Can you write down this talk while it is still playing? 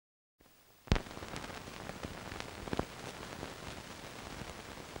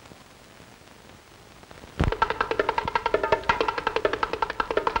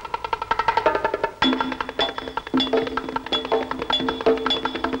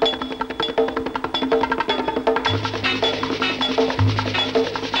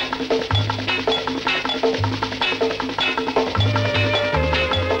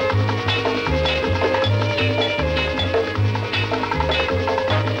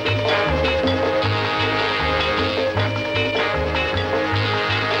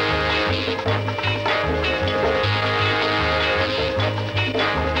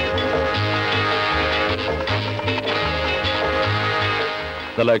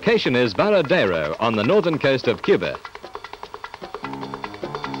The location is Varadero on the northern coast of Cuba.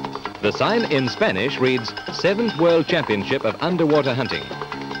 The sign in Spanish reads 7th World Championship of Underwater Hunting.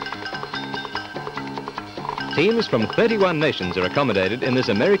 Teams from 31 nations are accommodated in this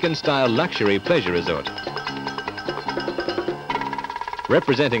American-style luxury pleasure resort.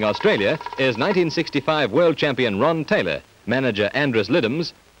 Representing Australia is 1965 World Champion Ron Taylor, manager Andrus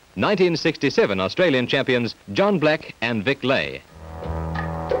Lidhams, 1967 Australian champions John Black and Vic Lay.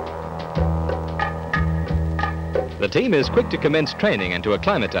 The team is quick to commence training and to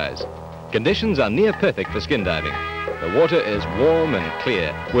acclimatise. Conditions are near perfect for skin diving. The water is warm and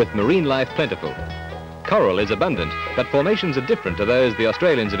clear, with marine life plentiful. Coral is abundant, but formations are different to those the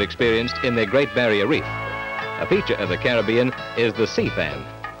Australians have experienced in their Great Barrier Reef. A feature of the Caribbean is the sea fan.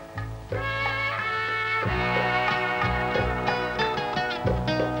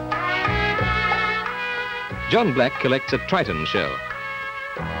 John Black collects a triton shell.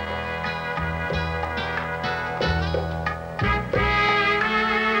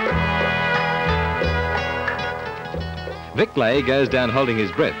 Vic Lay goes down holding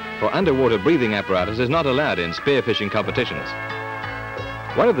his breath, for underwater breathing apparatus is not allowed in spearfishing competitions.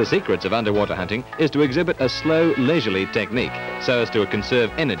 One of the secrets of underwater hunting is to exhibit a slow, leisurely technique so as to conserve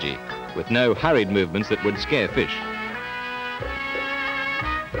energy, with no hurried movements that would scare fish.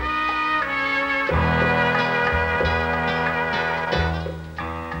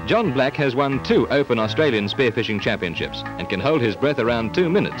 John Black has won 2 Open Australian Spearfishing Championships and can hold his breath around 2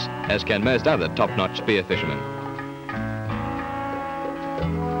 minutes, as can most other top-notch spearfishermen.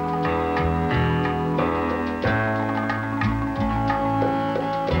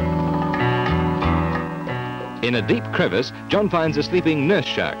 In a deep crevice, John finds a sleeping nurse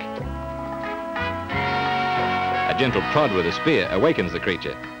shark. A gentle prod with a spear awakens the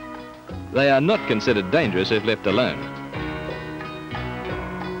creature. They are not considered dangerous if left alone.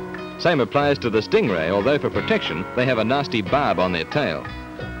 Same applies to the stingray, although for protection they have a nasty barb on their tail.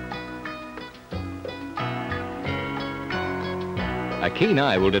 A keen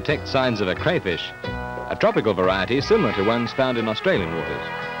eye will detect signs of a crayfish, a tropical variety similar to ones found in Australian waters.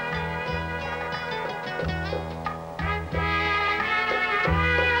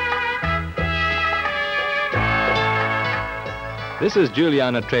 This is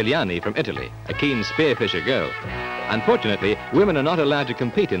Giuliana Treliani from Italy, a keen spearfisher girl. Unfortunately, women are not allowed to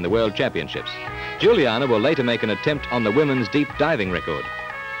compete in the World Championships. Giuliana will later make an attempt on the women's deep diving record.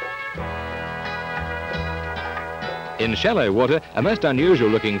 In shallow water, a most unusual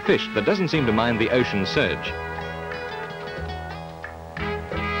looking fish that doesn't seem to mind the ocean surge.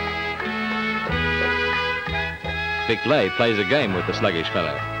 Vic Lay plays a game with the sluggish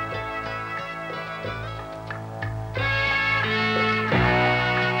fellow.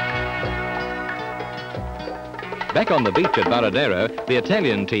 Back on the beach at Varadero, the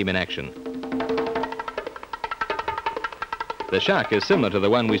Italian team in action. The shark is similar to the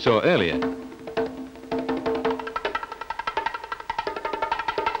one we saw earlier.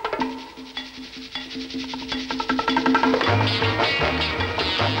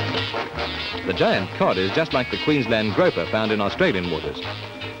 The giant cod is just like the Queensland groper found in Australian waters.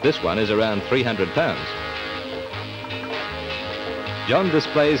 This one is around 300 pounds. John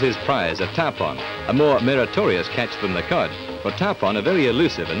displays his prize, a tarpon, a more meritorious catch than the cod, for tarpon are very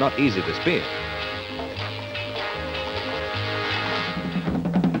elusive and not easy to spear.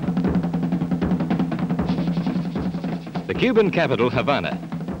 The Cuban capital, Havana.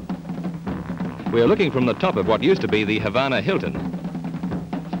 We are looking from the top of what used to be the Havana Hilton.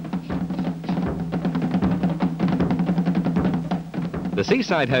 The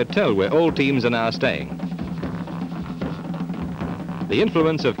seaside hotel where all teams are now staying. The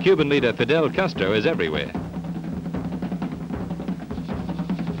influence of Cuban leader Fidel Castro is everywhere.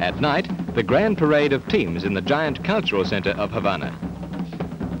 At night, the grand parade of teams in the giant cultural center of Havana.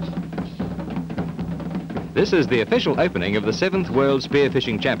 This is the official opening of the 7th World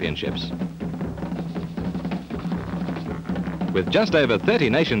Spearfishing Championships. With just over 30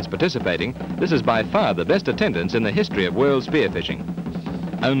 nations participating, this is by far the best attendance in the history of world spearfishing.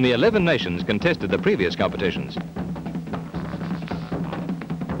 Only 11 nations contested the previous competitions.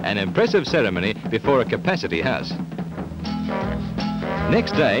 An impressive ceremony before a capacity house.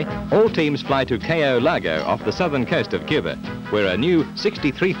 Next day, all teams fly to Cayo Largo off the southern coast of Cuba, where a new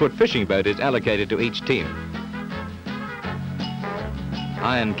 63-foot fishing boat is allocated to each team.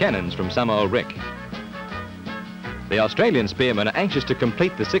 Iron cannons from some old wreck. The Australian spearmen are anxious to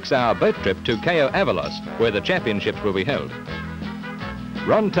complete the 6-hour boat trip to Cayo Avalos, where the championships will be held.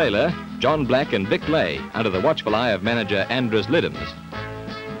 Ron Taylor, John Black and Vic Lay, under the watchful eye of manager Andrus Lidhams.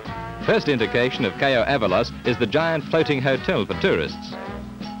 First indication of Cayo Avalos is the giant floating hotel for tourists.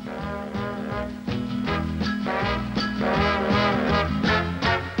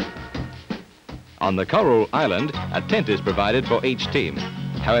 On the Coral Island, a tent is provided for each team.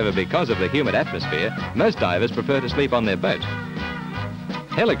 However, because of the humid atmosphere, most divers prefer to sleep on their boat.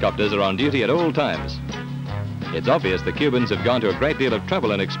 Helicopters are on duty at all times. It's obvious the Cubans have gone to a great deal of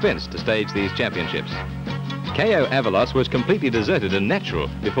trouble and expense to stage these championships. Cayo Avalos was completely deserted and natural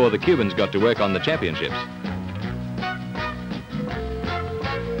before the Cubans got to work on the championships.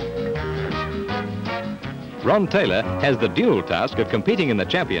 Ron Taylor has the dual task of competing in the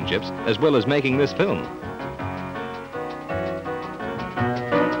championships as well as making this film.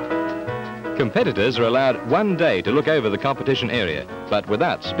 Competitors are allowed 1 day to look over the competition area, but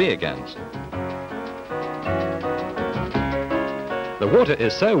without spear guns. The water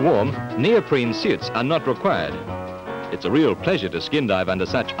is so warm, neoprene suits are not required. It's a real pleasure to skin dive under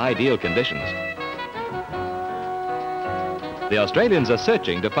such ideal conditions. The Australians are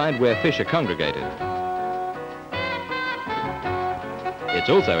searching to find where fish are congregated. It's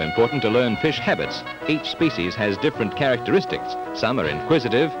also important to learn fish habits. Each species has different characteristics. Some are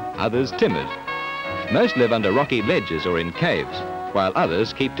inquisitive, others timid. Most live under rocky ledges or in caves, while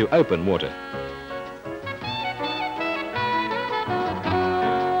others keep to open water.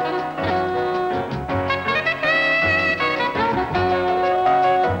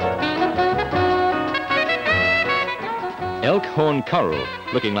 Elk-horn coral,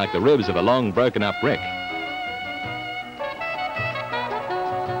 looking like the ribs of a long broken-up wreck.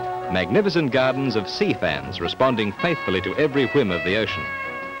 Magnificent gardens of sea fans responding faithfully to every whim of the ocean.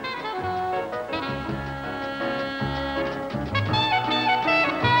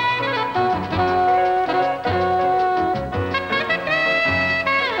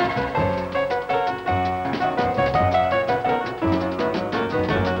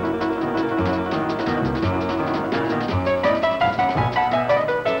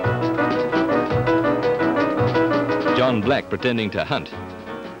 John Black pretending to hunt.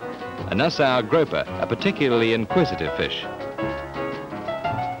 A Nassau groper, a particularly inquisitive fish.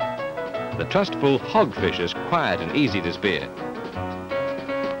 The trustful hogfish is quiet and easy to spear.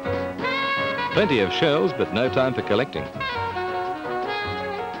 Plenty of shells, but no time for collecting.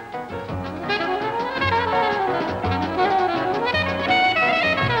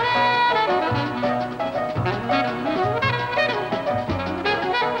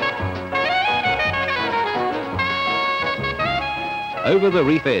 Over the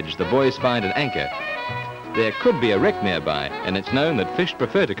reef edge, the boys find an anchor. There could be a wreck nearby, and it's known that fish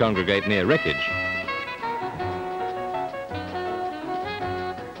prefer to congregate near wreckage.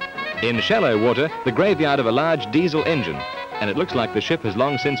 In shallow water, the graveyard of a large diesel engine, and it looks like the ship has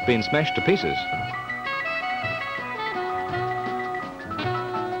long since been smashed to pieces.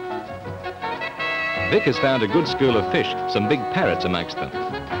 Vic has found a good school of fish, some big parrots amongst them.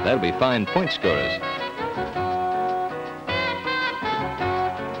 They'll be fine point scorers.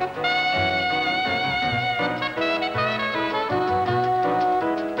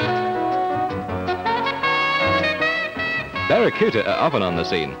 Barracuda are often on the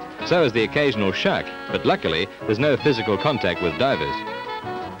scene, so is the occasional shark, but luckily there's no physical contact with divers.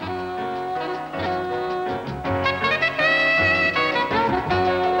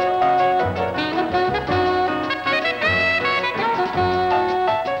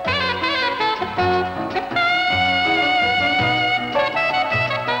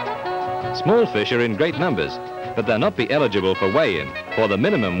 Small fish are in great numbers, but they'll not be eligible for weigh-in, for the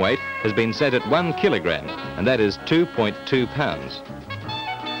minimum weight has been set at 1 kilogram, and that is 2.2 pounds.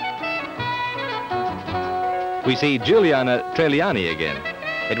 We see Juliana Treliani again.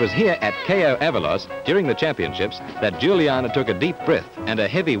 It was here at Cayo Avalos during the championships that Juliana took a deep breath and a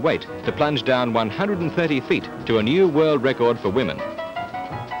heavy weight to plunge down 130 feet to a new world record for women.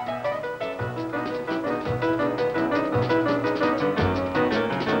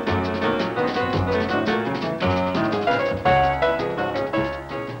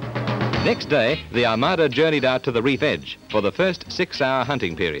 Next day, the Armada journeyed out to the reef edge for the first 6-hour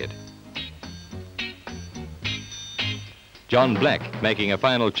hunting period. John Black making a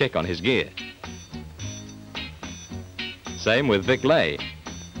final check on his gear. Same with Vic Lay.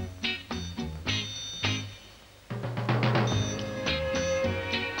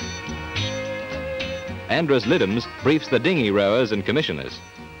 Andrus Lidhams briefs the dinghy rowers and commissioners.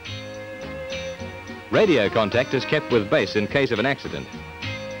 Radio contact is kept with base in case of an accident.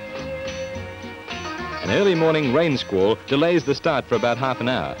 An early morning rain squall delays the start for about half an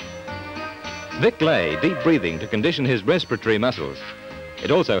hour. Vic Lay deep breathing to condition his respiratory muscles.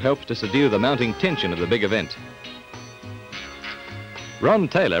 It also helps to subdue the mounting tension of the big event. Ron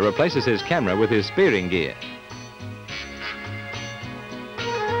Taylor replaces his camera with his spearing gear.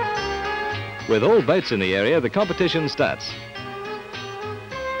 With all boats in the area, the competition starts.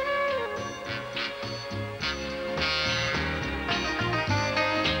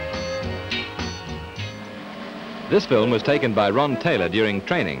 This film was taken by Ron Taylor during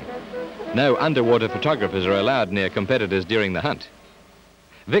training. No underwater photographers are allowed near competitors during the hunt.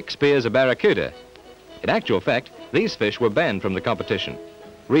 Vic spears a barracuda. In actual fact, these fish were banned from the competition.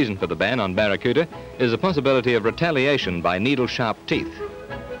 Reason for the ban on barracuda is the possibility of retaliation by needle-sharp teeth.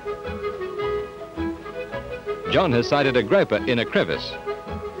 John has sighted a groper in a crevice.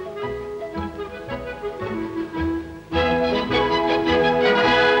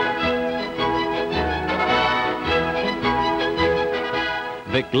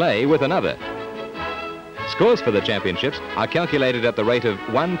 Vic lay with another. Scores for the championships are calculated at the rate of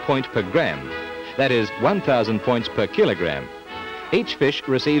 1 point per gram. That is 1,000 points per kilogram. Each fish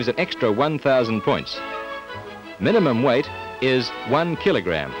receives an extra 1,000 points. Minimum weight is 1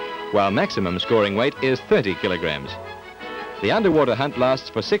 kilogram, while maximum scoring weight is 30 kilograms. The underwater hunt lasts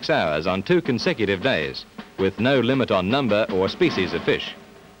for 6 hours on 2 consecutive days, with no limit on number or species of fish.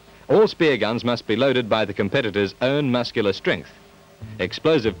 All spear guns must be loaded by the competitor's own muscular strength.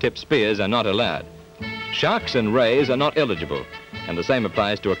 Explosive-tipped spears are not allowed. Sharks and rays are not eligible, and the same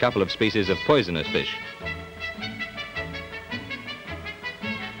applies to a couple of species of poisonous fish.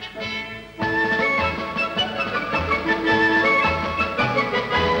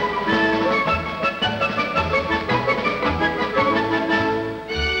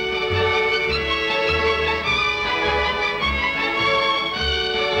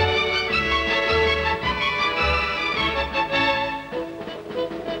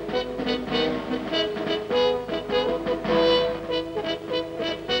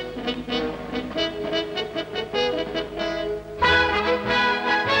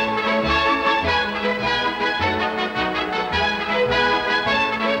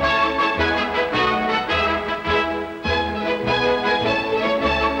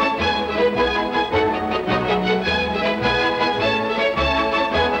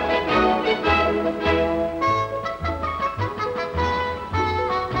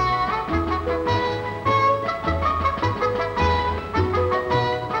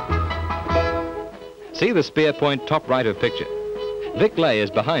 See the spear point top right of picture. Vic Lay is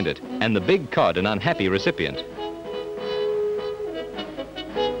behind it, and the big cod an unhappy recipient.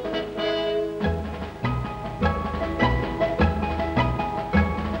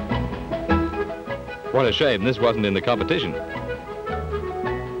 What a shame this wasn't in the competition.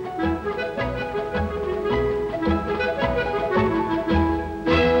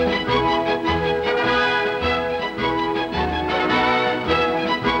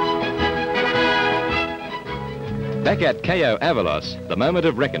 Back at Cayo Avalos, the moment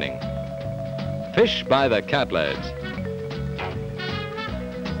of reckoning. Fish by the cartloads.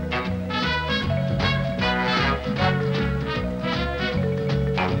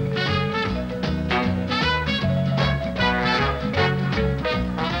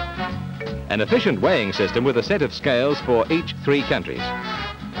 An efficient weighing system with a set of scales for each 3 countries.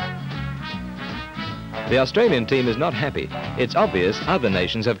 The Australian team is not happy. It's obvious other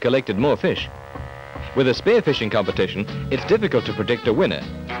nations have collected more fish. With a spearfishing competition, it's difficult to predict a winner.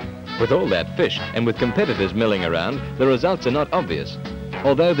 With all that fish and with competitors milling around, the results are not obvious,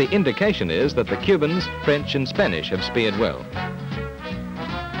 although the indication is that the Cubans, French and Spanish have speared well.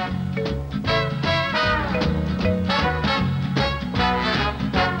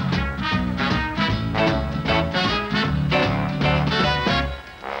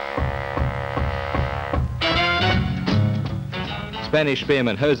 Spanish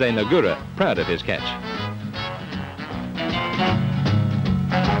spearman Jose Nogura proud of his catch.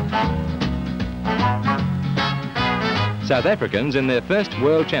 South Africans in their first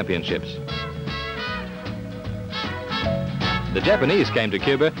World Championships. The Japanese came to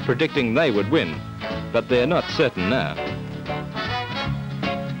Cuba predicting they would win, but they're not certain now.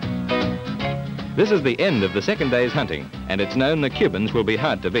 This is the end of the second day's hunting, and it's known the Cubans will be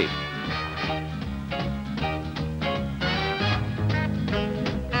hard to beat.